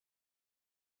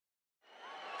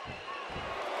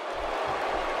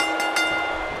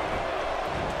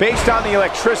Based on the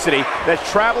electricity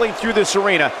that's traveling through this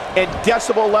arena and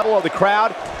decibel level of the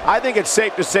crowd, I think it's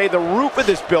safe to say the roof of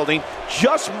this building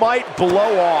just might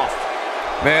blow off.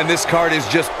 Man, this card is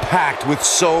just packed with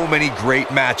so many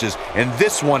great matches, and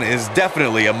this one is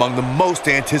definitely among the most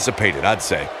anticipated, I'd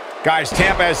say. Guys,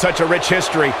 Tampa has such a rich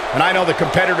history, and I know the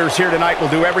competitors here tonight will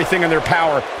do everything in their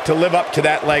power to live up to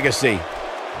that legacy.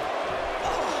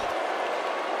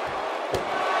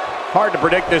 Hard to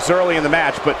predict this early in the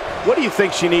match, but what do you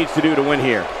think she needs to do to win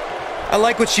here? I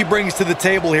like what she brings to the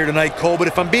table here tonight, Cole, but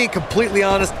if I'm being completely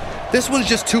honest, this one's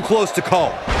just too close to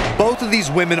call. Both of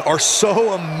these women are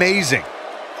so amazing.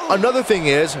 Another thing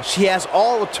is, she has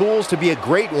all the tools to be a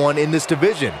great one in this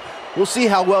division. We'll see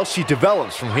how well she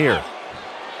develops from here.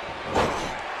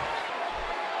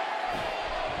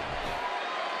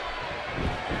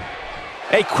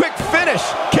 A quick finish.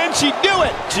 Can she do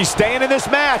it? She's staying in this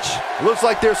match. Looks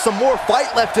like there's some more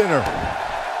fight left in her.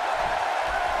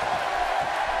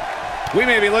 We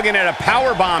may be looking at a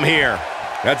power bomb here.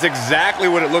 That's exactly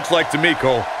what it looks like to me,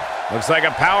 Cole. Looks like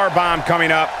a power bomb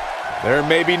coming up. There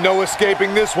may be no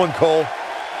escaping this one, Cole.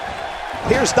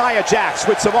 Here's Nia Jax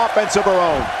with some offense of her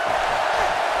own.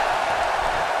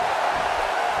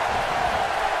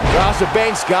 Sasha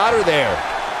Banks got her there.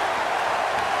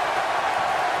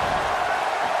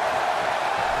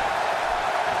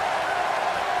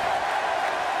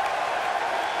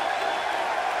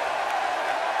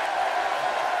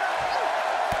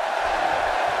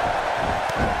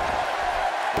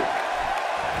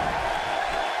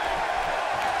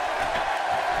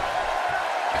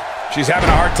 She's having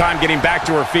a hard time getting back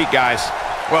to her feet, guys.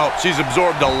 Well, she's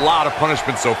absorbed a lot of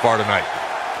punishment so far tonight.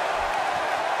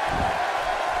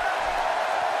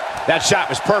 That shot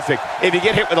was perfect. If you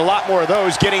get hit with a lot more of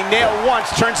those, getting nailed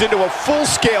once turns into a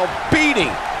full-scale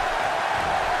beating.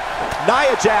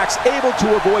 Nia Jax able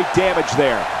to avoid damage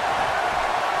there.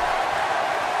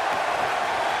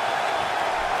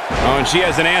 Oh, and she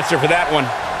has an answer for that one.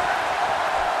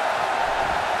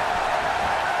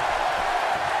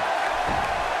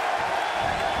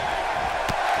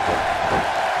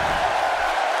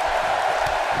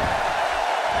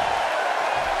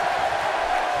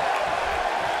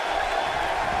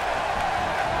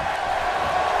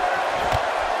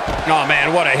 Oh,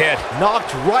 man, what a hit.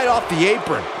 Knocked right off the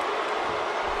apron.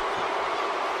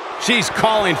 She's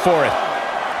calling for it.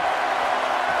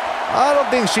 I don't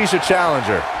think she's a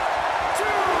challenger.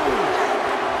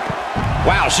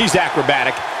 Wow, she's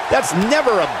acrobatic. That's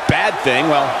never a bad thing,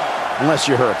 well, unless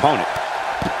you're her opponent.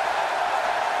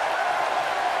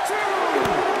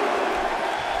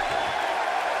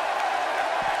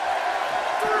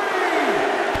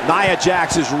 Nia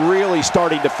Jax is really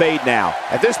starting to fade now.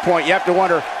 At this point, you have to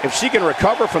wonder if she can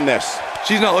recover from this.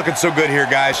 She's not looking so good here,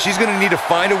 guys. She's going to need to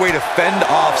find a way to fend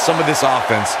off some of this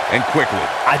offense, and quickly.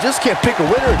 I just can't pick a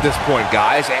winner at this point,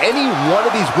 guys. Any one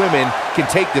of these women can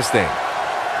take this thing.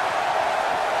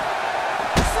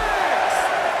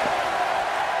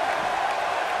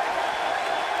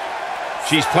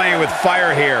 She's playing with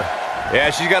fire here.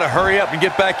 Yeah, she's got to hurry up and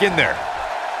get back in there.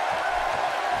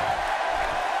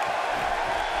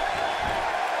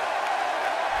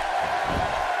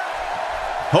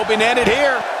 Hoping to end it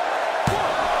here.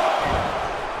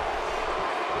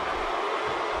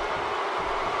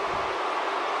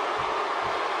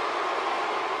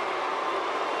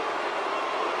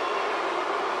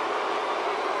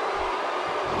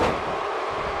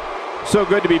 So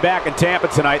good to be back in Tampa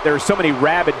tonight. There are so many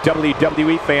rabid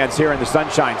WWE fans here in the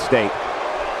Sunshine State.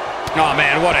 Oh,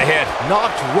 man, what a hit.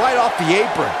 Knocked right off the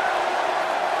apron.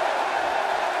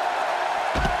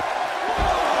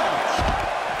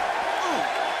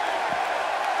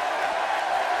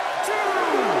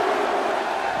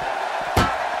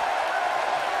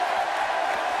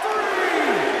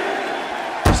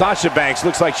 Sasha Banks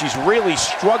looks like she's really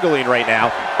struggling right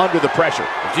now under the pressure.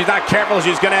 If she's not careful,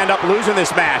 she's going to end up losing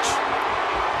this match.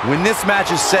 When this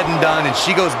match is said and done and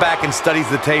she goes back and studies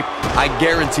the tape, I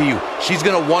guarantee you, she's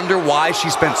going to wonder why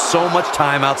she spent so much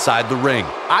time outside the ring.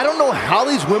 I don't know how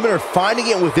these women are finding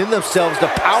it within themselves to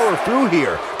power through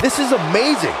here. This is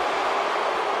amazing.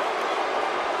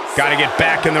 Got to get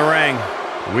back in the ring.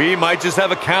 We might just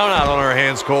have a count out on our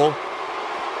hands, Cole.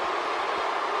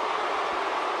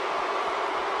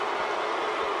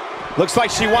 Looks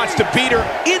like she wants to beat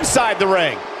her inside the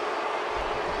ring.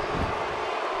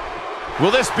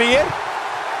 Will this be it?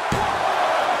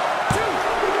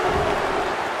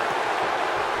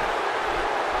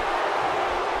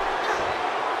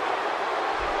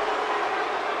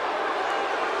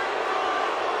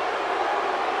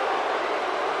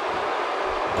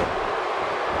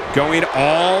 Going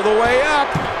all the way up.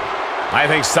 I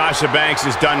think Sasha Banks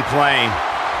is done playing.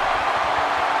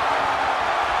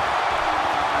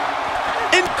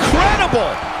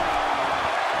 incredible.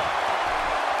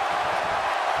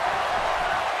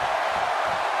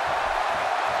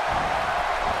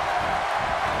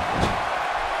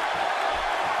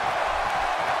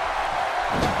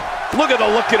 Look at the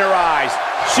look in her eyes.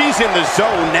 She's in the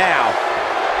zone now.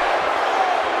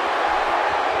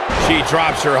 She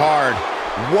drops her hard.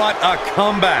 What a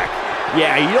comeback.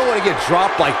 Yeah, you don't want to get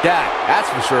dropped like that, that's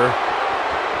for sure.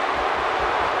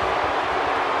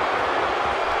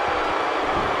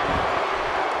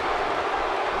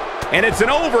 And it's an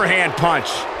overhand punch.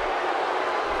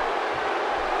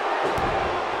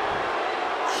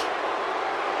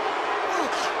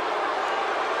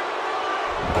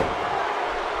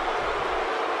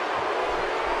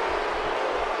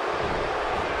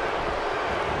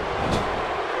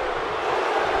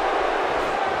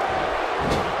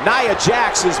 Nia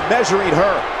Jax is measuring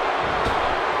her.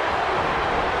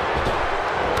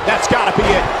 That's got to be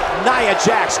it. Nia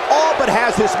Jax all but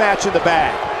has this match in the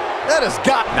bag. That has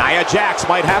got... Nia Jax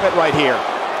might have it right here.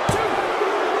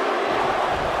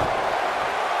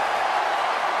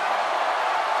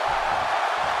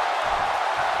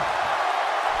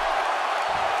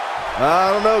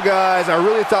 I don't know, guys. I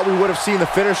really thought we would have seen the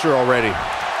finisher already.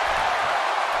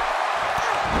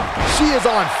 She is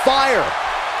on fire.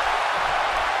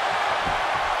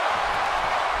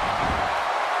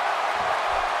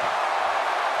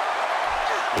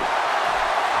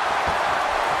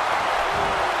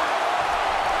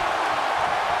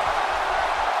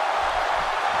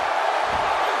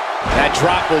 That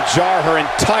drop will jar her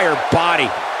entire body.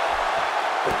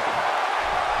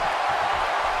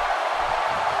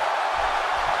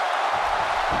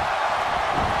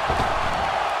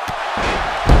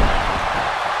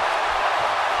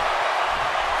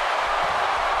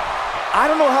 I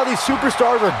don't know how these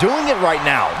superstars are doing it right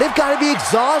now. They've got to be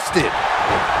exhausted.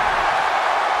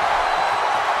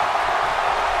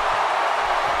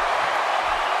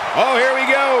 Oh, here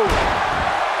we go.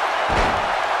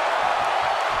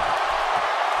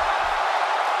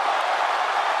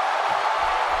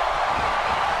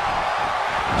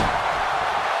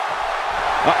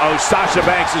 Uh-oh, Sasha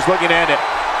Banks is looking to end it.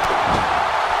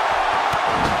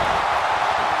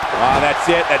 Oh, that's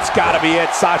it. That's got to be it.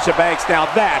 Sasha Banks. Now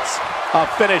that's a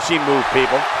finishing move,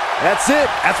 people. That's it.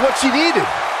 That's what she needed.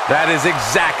 That is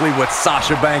exactly what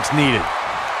Sasha Banks needed.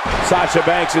 Sasha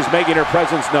Banks is making her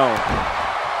presence known.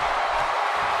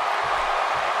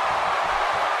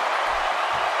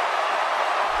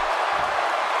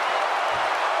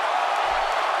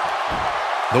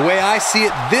 The way I see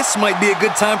it, this might be a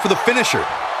good time for the finisher.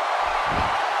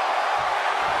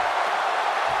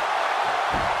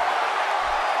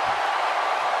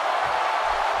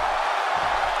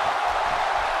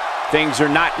 Things are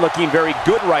not looking very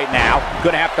good right now.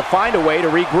 Gonna have to find a way to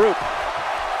regroup.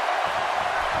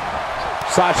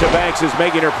 Sasha Banks is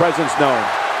making her presence known.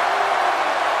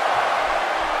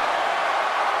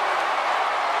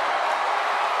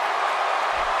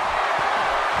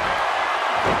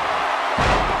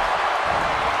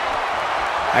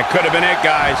 That could have been it,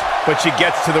 guys, but she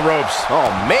gets to the ropes.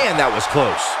 Oh, man, that was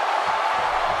close.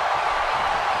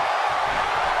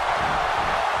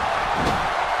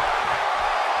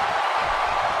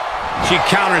 She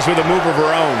counters with a move of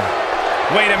her own.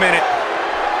 Wait a minute.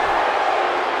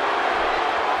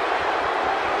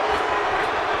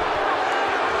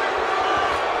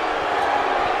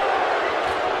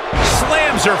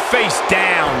 Slams her face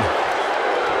down.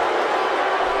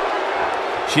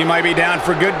 She might be down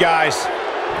for good, guys.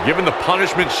 Given the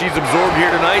punishment she's absorbed here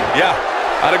tonight, yeah,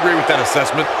 I'd agree with that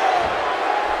assessment.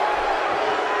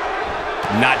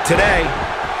 Not today.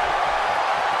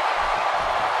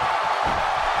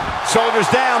 Shoulders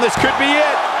down, this could be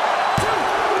it.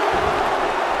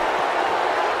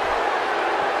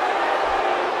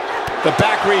 The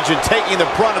back region taking the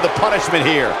brunt of the punishment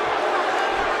here.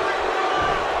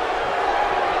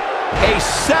 A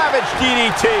savage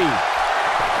DDT.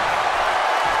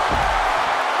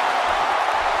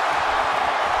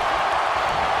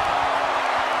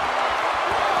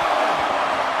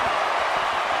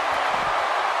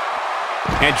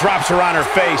 And drops her on her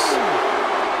face.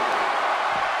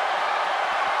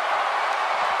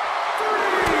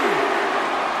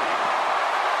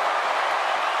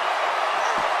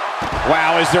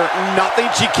 Wow, is there nothing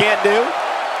she can't do?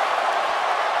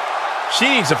 She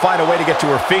needs to find a way to get to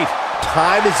her feet.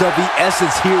 Time is of the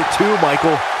essence here too,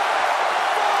 Michael.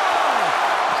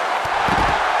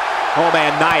 Oh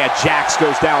man, Nia Jax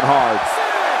goes down hard.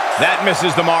 That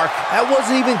misses the mark. That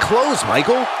wasn't even close,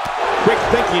 Michael. Quick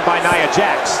thinking by Nia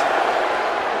Jax.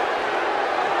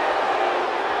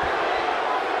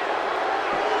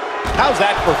 How's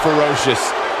that for ferocious?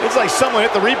 It's like someone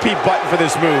hit the repeat button for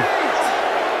this move.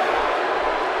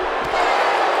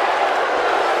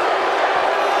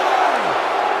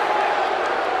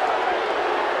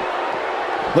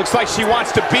 Looks like she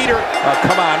wants to beat her. Oh,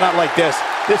 come on, not like this.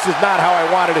 This is not how I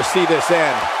wanted to see this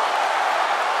end.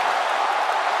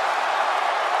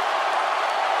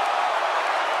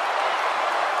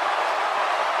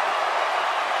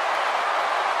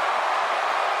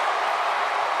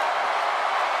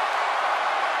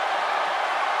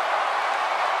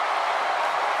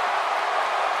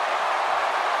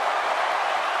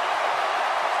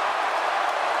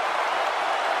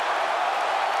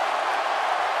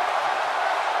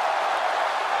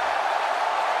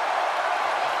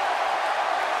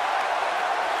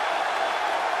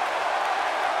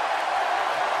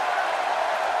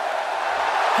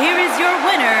 Here is your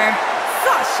winner,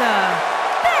 Sasha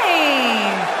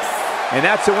Banks. And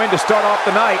that's a win to start off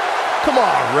the night. Come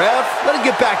on, ref. Let him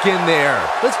get back in there.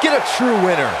 Let's get a true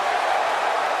winner.